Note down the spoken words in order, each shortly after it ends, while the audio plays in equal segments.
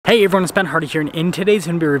Hey everyone, it's Ben Hardy here, and in today's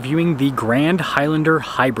going to be reviewing the Grand Highlander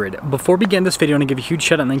Hybrid. Before we begin this video, I want to give a huge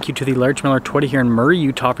shout out and thank you to the Large Miller Toyota here in Murray,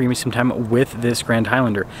 Utah for giving me some time with this Grand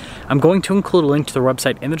Highlander. I'm going to include a link to their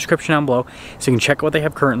website in the description down below so you can check out what they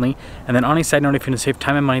have currently. And then on a side note, if you want to save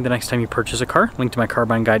time and money the next time you purchase a car, link to my car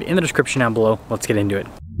buying guide in the description down below. Let's get into it.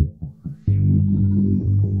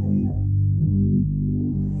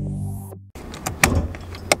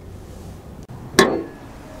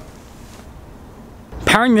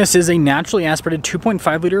 Powering this is a naturally aspirated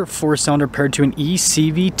 2.5 liter 4-cylinder paired to an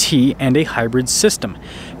eCVT and a hybrid system.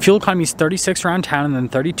 Fuel economy is 36 around town and then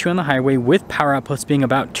 32 on the highway, with power outputs being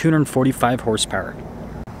about 245 horsepower.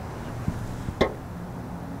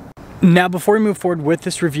 Now, before we move forward with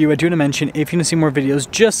this review, I do want to mention if you want to see more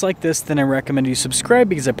videos just like this, then I recommend you subscribe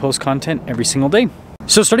because I post content every single day.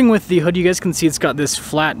 So starting with the hood, you guys can see it's got this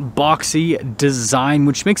flat, boxy design,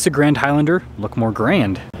 which makes the Grand Highlander look more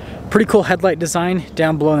grand. Pretty cool headlight design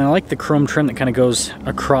down below, and I like the chrome trim that kind of goes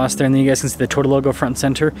across there. And then you guys can see the Toyota logo front and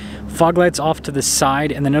center. Fog lights off to the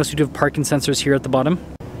side, and then notice we do have parking sensors here at the bottom.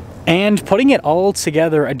 And putting it all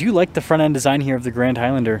together, I do like the front end design here of the Grand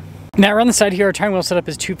Highlander. Now around the side here, our tire wheel setup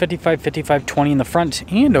is 255, 55, 20 in the front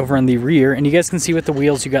and over on the rear. And you guys can see with the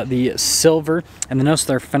wheels, you got the silver, and then notice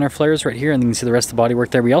there are fender flares right here, and then you can see the rest of the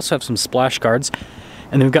bodywork there. We also have some splash guards,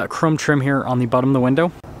 and then we've got chrome trim here on the bottom of the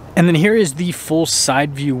window. And then here is the full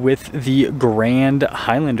side view with the Grand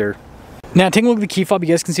Highlander. Now taking a look at the key fob, you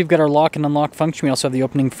guys can see we've got our lock and unlock function. We also have the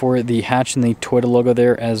opening for the hatch and the Toyota logo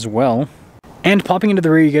there as well. And popping into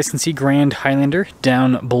the rear, you guys can see Grand Highlander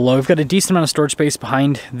down below. We've got a decent amount of storage space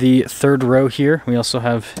behind the third row here. We also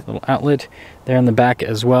have a little outlet there in the back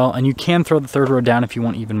as well. And you can throw the third row down if you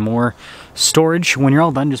want even more storage. When you're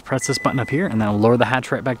all done, just press this button up here and that'll lower the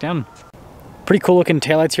hatch right back down. Pretty cool looking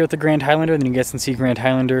taillights here at the Grand Highlander. Then you guys can see Grand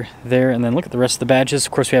Highlander there. And then look at the rest of the badges.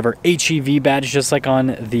 Of course, we have our HEV badge just like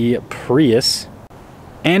on the Prius.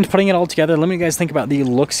 And putting it all together, let me guys think about the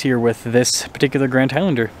looks here with this particular Grand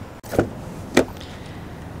Highlander.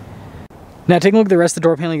 Now taking a look at the rest of the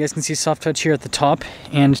door panel, you guys can see soft touch here at the top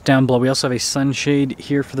and down below. We also have a sunshade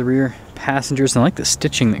here for the rear passengers, and I like the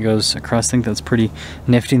stitching that goes across. I think that's pretty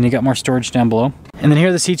nifty. And you got more storage down below. And then here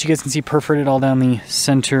are the seats. You guys can see perforated all down the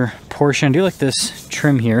center portion. I do like this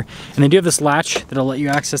trim here. And they do have this latch that'll let you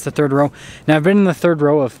access the third row. Now I've been in the third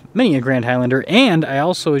row of many a Grand Highlander, and I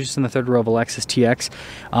also was just in the third row of a Lexus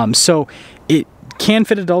TX. So it can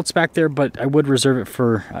fit adults back there, but I would reserve it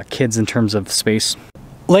for kids in terms of space.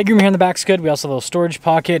 Legroom here in the back's good. We also have a little storage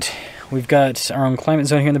pocket. We've got our own climate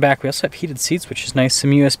zone here in the back. We also have heated seats, which is nice.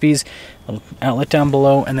 Some USBs, a little outlet down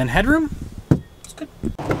below, and then headroom. It's good.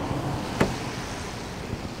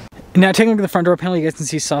 Now taking a look at the front door panel, you guys can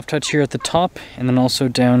see soft touch here at the top and then also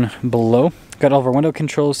down below. Got all of our window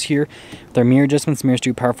controls here with our mirror adjustments. Mirrors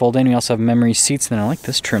do power fold in. We also have memory seats, and then I like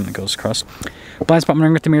this trim that goes across. Blind spot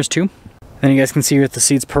monitoring with the mirrors too. Then you guys can see with the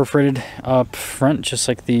seats perforated up front, just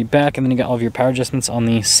like the back, and then you got all of your power adjustments on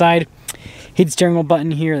the side. Heated steering wheel button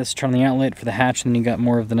here, that's turn on the outlet for the hatch, and then you got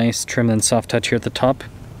more of the nice trim and soft touch here at the top.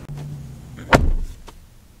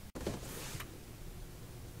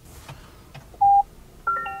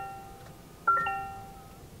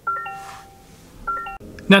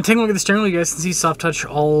 Now taking a look at the steering wheel, you guys can see soft touch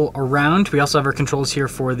all around. We also have our controls here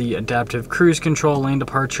for the adaptive cruise control, lane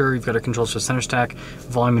departure. You've got our controls for center stack,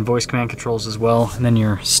 volume and voice command controls as well, and then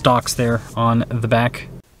your stocks there on the back.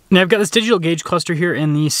 Now I've got this digital gauge cluster here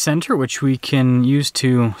in the center, which we can use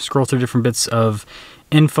to scroll through different bits of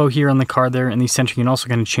info here on the car there in the center. You can also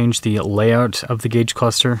kind of change the layout of the gauge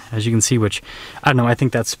cluster, as you can see, which, I don't know, I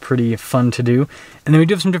think that's pretty fun to do. And then we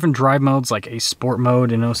do have some different drive modes, like a sport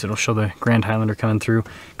mode, and notice it'll show the Grand Highlander coming through.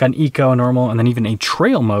 Got an eco, normal, and then even a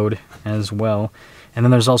trail mode as well. And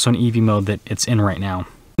then there's also an EV mode that it's in right now.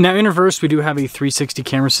 Now in reverse, we do have a 360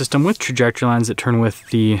 camera system with trajectory lines that turn with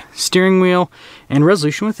the steering wheel, and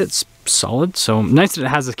resolution with it's solid. So nice that it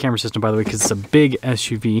has this camera system, by the way, because it's a big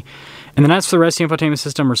SUV. And then as for the rest of the infotainment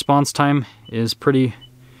system, response time is pretty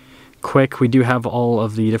quick. We do have all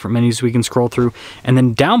of the different menus we can scroll through. And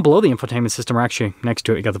then down below the infotainment system, or actually next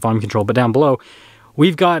to it, you got the volume control, but down below,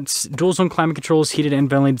 we've got dual zone climate controls, heated and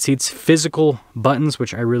ventilated seats, physical buttons,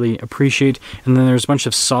 which I really appreciate. And then there's a bunch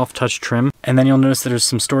of soft touch trim. And then you'll notice that there's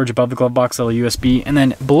some storage above the glove box, a little USB. And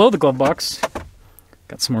then below the glove box,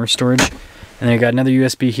 got some more storage. And then you got another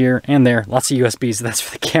USB here and there. Lots of USBs. That's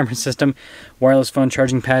for the camera system. Wireless phone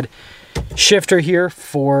charging pad. Shifter here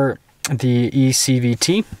for the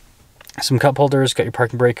eCVT. Some cup holders. Got your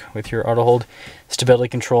parking brake with your auto hold. Stability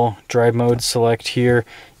control. Drive mode select here.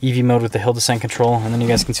 EV mode with the hill descent control. And then you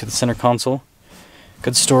guys can see the center console.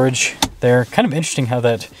 Good storage there. Kind of interesting how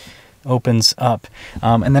that opens up.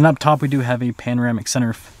 And then up top we do have a panoramic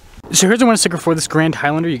center So here's the one sticker for this Grand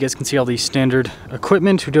Highlander. You guys can see all the standard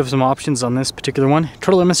equipment. We do have some options on this particular one.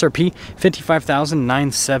 Total MSRP,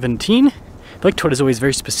 $55,917. I feel like Toyota's always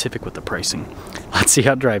very specific with the pricing. Let's see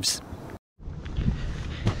how it drives.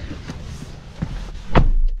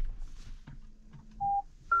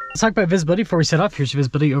 Let's talk about visibility before we set off. Here's your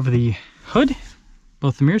visibility over the hood.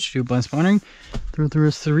 Both the mirrors, do blind spot monitoring. Through the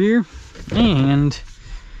rest of the rear. And,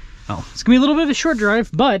 oh, it's gonna be a little bit of a short drive,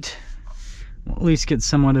 but we'll at least get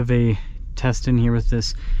somewhat of a test in here with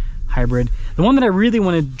this hybrid. The one that I really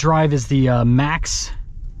want to drive is the Max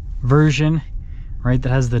version, right? That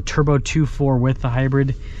has the turbo 2.4 with the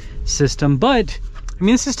hybrid system. But I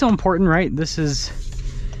mean, this is still important, right? This is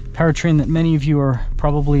powertrain that many of you are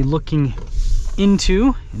probably looking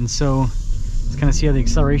into, and so let's kind of see how the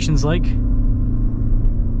acceleration's like.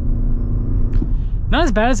 Not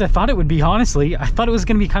as bad as I thought it would be, honestly. I thought it was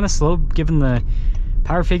going to be kind of slow given the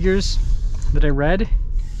power figures that I read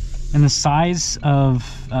and the size of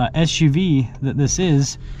SUV that this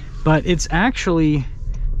is, but it's actually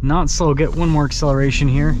not slow. Get one more acceleration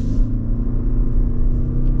here.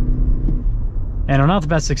 And not the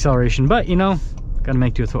best acceleration, but you know, gotta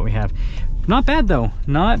make do with what we have. Not bad though,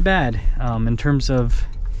 not bad in terms of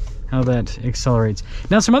how that accelerates.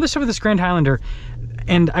 Now some other stuff with this Grand Highlander,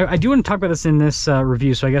 and I do want to talk about this in this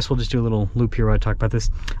review, so I guess we'll just do a little loop here while I talk about this.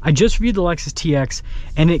 I just reviewed the Lexus TX,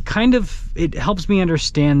 and it helps me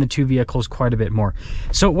understand the two vehicles quite a bit more.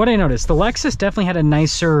 So what I noticed, the Lexus definitely had a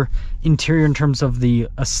nicer interior in terms of the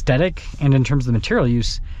aesthetic and in terms of the material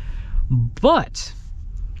use, but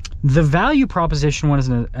the value proposition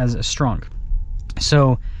wasn't as strong.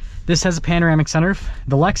 So this has a panoramic sunroof.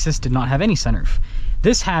 The Lexus did not have any sunroof.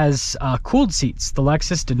 This has cooled seats. The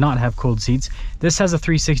Lexus did not have cooled seats. This has a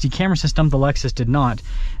 360 camera system. The Lexus did not.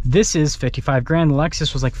 This is 55 grand. The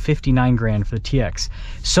Lexus was like 59 grand for the TX.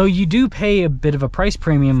 So you do pay a bit of a price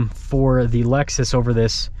premium for the Lexus over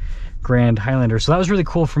this Grand Highlander. So that was really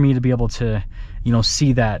cool for me to be able to, you know,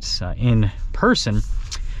 see that in person.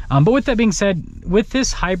 But with that being said, with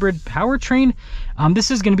this hybrid powertrain,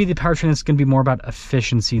 this is going to be the powertrain that's going to be more about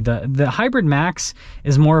efficiency. The Hybrid Max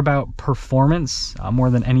is more about performance more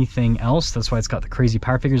than anything else. That's why it's got the crazy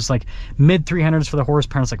power figures. It's like mid 300s for the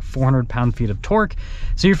horsepower. It's like 400 pound-feet of torque.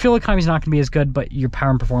 So your fuel economy is not going to be as good, but your power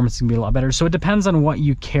and performance is going to be a lot better. So it depends on what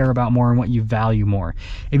you care about more and what you value more.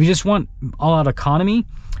 If you just want all-out economy,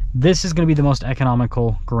 this is going to be the most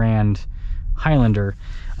economical Grand Highlander.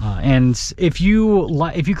 And if you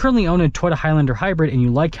currently own a Toyota Highlander Hybrid and you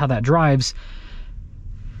like how that drives,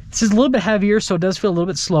 this is a little bit heavier, so it does feel a little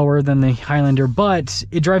bit slower than the Highlander, but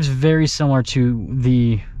it drives very similar to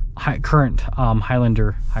the current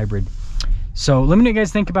Highlander Hybrid. So let me know what you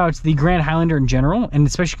guys think about the Grand Highlander in general, and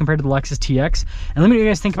especially compared to the Lexus TX. And let me know what you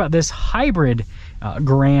guys think about this hybrid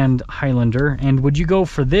Grand Highlander. And would you go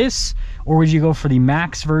for this, or would you go for the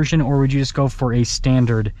Max version, or would you just go for a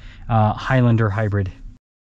standard Highlander Hybrid?